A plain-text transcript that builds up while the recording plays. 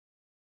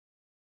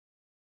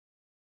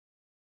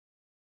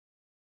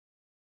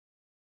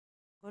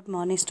Good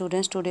morning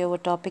students. Today our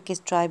topic is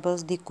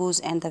tribals, DIKUS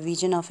and the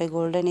vision of a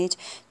golden age.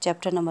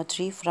 Chapter number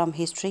 3 from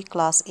history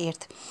class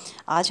 8th.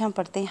 आज हम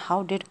पढ़ते हैं how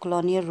did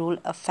colonial rule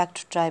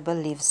affect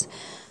tribal lives.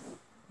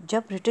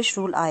 जब British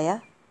rule आया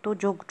तो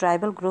जो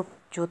tribal group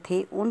जो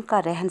थे उनका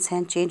रहन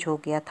सहन चेंज हो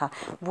गया था.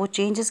 वो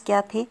चेंजेस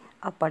क्या थे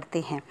अब पढ़ते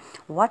हैं.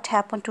 What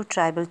happen to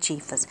tribal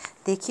chiefs.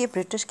 देखिए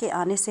ब्रिटिश के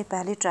आने से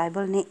पहले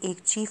ट्राइबल ने एक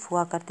चीफ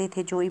हुआ करते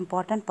थे जो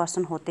इम्पोर्टेंट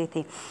पर्सन होते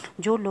थे,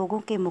 जो लोगों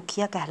के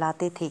मुखिया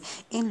कहलाते थे.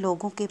 इन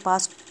लोगों के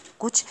पास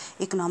कुछ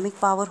इकोनॉमिक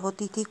पावर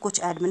होती थी,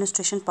 कुछ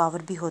एडमिनिस्ट्रेशन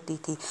पावर भी होती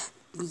थी.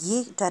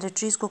 ये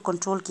टेरिटरीज़ को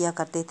कंट्रोल किया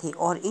करते थे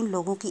और इन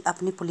लोगों की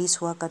अपनी पुलिस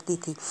हुआ करती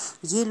थी.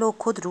 ये लोग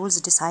खुद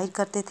रूल्स डिसाइड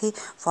करते थे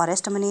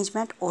फॉरेस्ट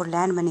मैनेजमेंट और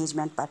लैंड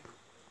मैनेजमेंट पर.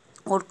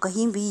 और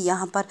कहीं भी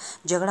यहाँ पर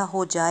झगड़ा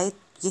हो जाए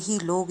यही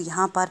लोग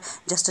यहाँ पर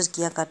जस्टिस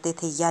किया करते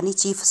थे, यानी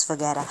चीफ्स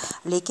वगैरह.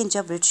 लेकिन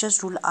जब ब्रिटिश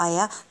रूल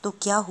आया तो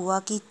क्या हुआ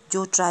कि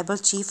जो ट्राइबल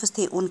चीफ्स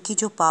थे उनकी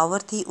जो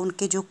पावर थी,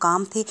 उनके जो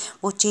काम थे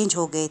वो चेंज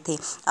हो गए थे.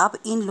 अब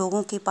इन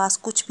लोगों के पास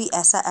कुछ भी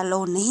ऐसा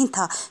अलाउ नहीं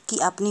था कि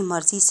अपनी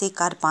मर्ज़ी से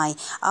कर पाएँ.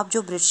 अब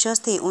जो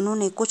ब्रिटिशर्स थे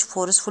उन्होंने कुछ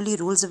फोर्सफुली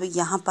रूल्स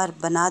यहाँ पर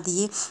बना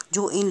दिए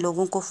जो इन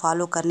लोगों को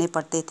फॉलो करने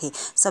पड़ते थे,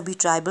 सभी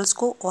ट्राइबल्स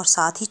को और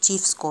साथ ही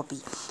चीफ्स को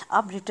भी.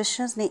 अब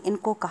ब्रिटिशर्स ने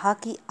इनको कहा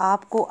कि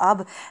आपको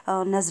अब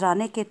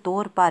नजराने के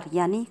तौर पर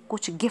यानी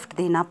कुछ गिफ्ट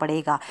देना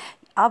पड़ेगा.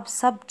 अब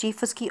सब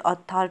चीफ्स की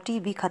अथॉरिटी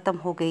भी ख़त्म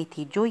हो गई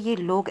थी जो ये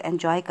लोग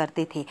एंजॉय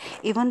करते थे,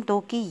 इवन तो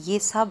कि ये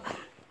सब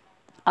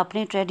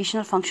अपने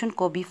ट्रेडिशनल फंक्शन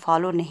को भी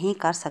फॉलो नहीं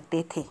कर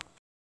सकते थे.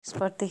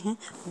 पढ़ते हैं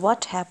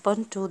what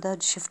happen to the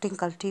shifting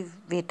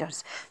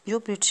cultivators. जो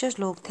ब्रिटिशर्स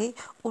लोग थे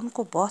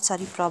उनको बहुत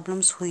सारी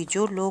प्रॉब्लम्स हुई.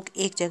 जो लोग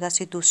एक जगह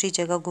से दूसरी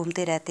जगह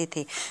घूमते रहते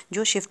थे,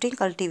 जो शिफ्टिंग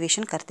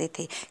कल्टीवेशन करते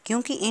थे,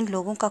 क्योंकि इन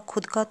लोगों का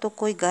खुद का तो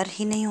कोई घर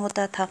ही नहीं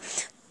होता था.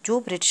 जो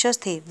ब्रिटिशर्स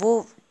थे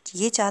वो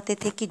ये चाहते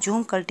थे कि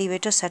जूम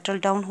कल्टीवेटर सेटल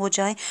डाउन हो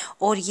जाए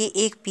और ये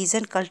एक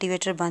पीजन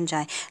कल्टीवेटर बन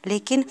जाए,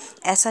 लेकिन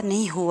ऐसा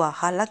नहीं हुआ.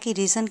 हालांकि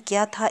रीज़न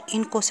क्या था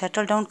इनको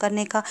सेटल डाउन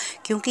करने का,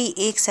 क्योंकि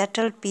एक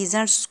सेटल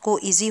पीजेंट्स को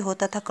इजी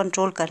होता था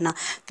कंट्रोल करना,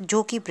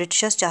 जो कि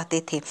ब्रिटिशर्स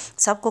चाहते थे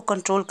सबको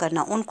कंट्रोल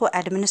करना, उनको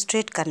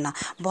एडमिनिस्ट्रेट करना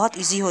बहुत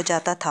इजी हो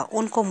जाता था.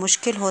 उनको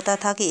मुश्किल होता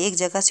था कि एक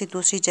जगह से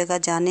दूसरी जगह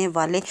जाने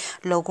वाले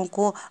लोगों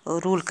को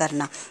रूल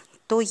करना.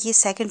 तो ये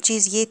सेकंड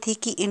चीज़ ये थी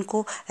कि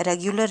इनको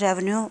रेगुलर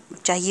रेवेन्यू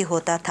चाहिए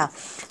होता था.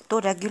 तो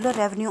रेगुलर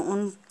रेवेन्यू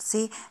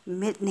उनसे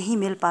नहीं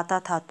मिल पाता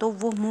था तो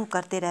वो मूव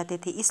करते रहते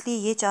थे. इसलिए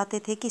ये चाहते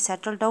थे कि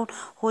सेटल डाउन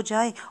हो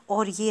जाए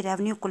और ये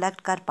रेवेन्यू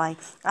कलेक्ट कर पाएँ.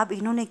 अब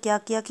इन्होंने क्या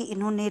किया कि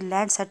इन्होंने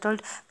लैंड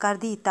सेटल्ड कर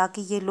दी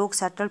ताकि ये लोग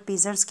सेटल्ड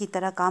पीजेंट्स की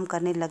तरह काम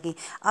करने लगे.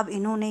 अब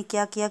इन्होंने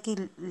क्या किया कि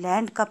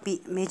लैंड का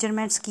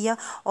मेजरमेंट्स किया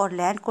और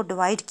लैंड को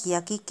डिवाइड किया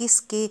कि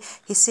किसके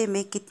हिस्से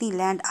में कितनी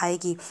लैंड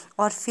आएगी,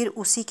 और फिर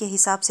उसी के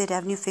हिसाब से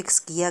रेवेन्यू फिक्स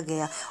किया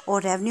गया.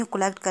 और रेवेन्यू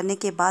कलेक्ट करने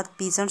के बाद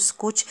पीजेंट्स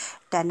कुछ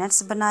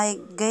टेनेंट्स बनाए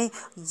गए.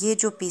 ये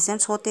जो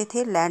पीजेंट्स होते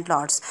थे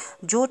लैंडलॉर्ड्स,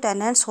 जो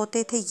टेनेंट्स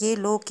होते थे ये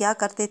लोग क्या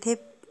करते थे,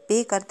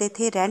 पे करते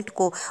थे रेंट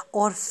को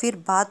और फिर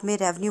बाद में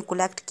रेवेन्यू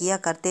कलेक्ट किया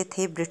करते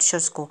थे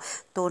ब्रिटिशर्स को.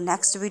 तो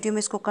नेक्स्ट वीडियो में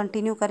इसको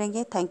कंटिन्यू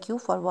करेंगे. Thank you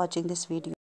for watching this video.